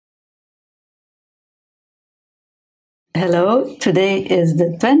Hello, today is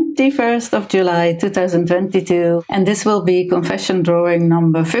the 21st of July 2022 and this will be confession drawing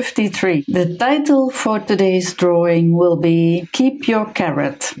number 53. The title for today's drawing will be Keep Your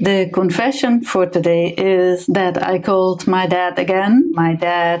Carrot. The confession for today is that I called my dad again. My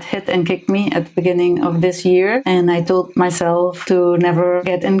dad hit and kicked me at the beginning of this year and I told myself to never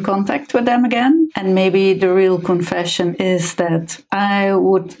get in contact with them again. And maybe the real confession is that I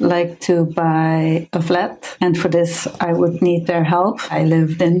would like to buy a flat, and for this I would need their help. I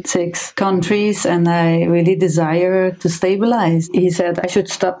lived in 6 countries and I really desire to stabilize. He said I should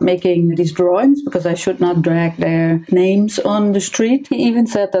stop making these drawings because I should not drag their names on the street. He even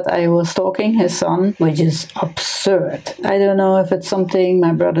said that I was stalking his son, which is absurd. I don't know if it's something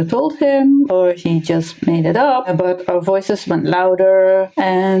my brother told him or he just made it up, but our voices went louder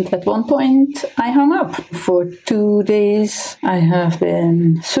and at one point I hung up. For 2 days I have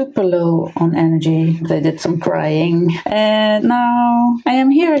been super low on energy. I did some crying and now I am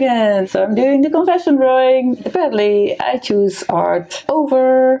here again. So I'm doing the confession drawing. Apparently I choose art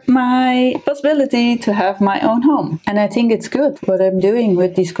over my possibility to have my own home. And I think it's good what I'm doing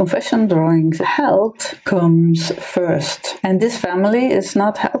with these confession drawings. Health comes first. And this family is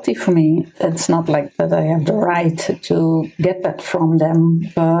not healthy for me. It's not like that I have the right to get that from them.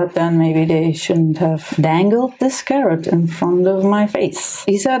 But then maybe they shouldn't have dangled this carrot in front of my face.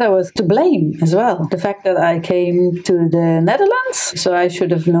 He said I was to blame as well. The fact that I came to the Netherlands, so I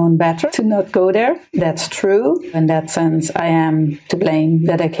should have known better to not go there. That's true. In that sense, I am to blame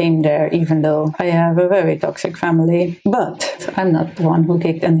that I came there, even though I have a very toxic family. But I'm not the one who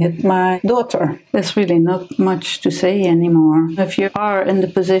kicked and hit my daughter. There's really not much to say anymore. If you are in the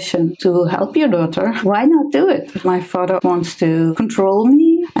position to help your daughter, why not do it? My father wants to control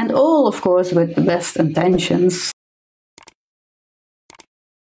me, and all, of course, with the best intentions.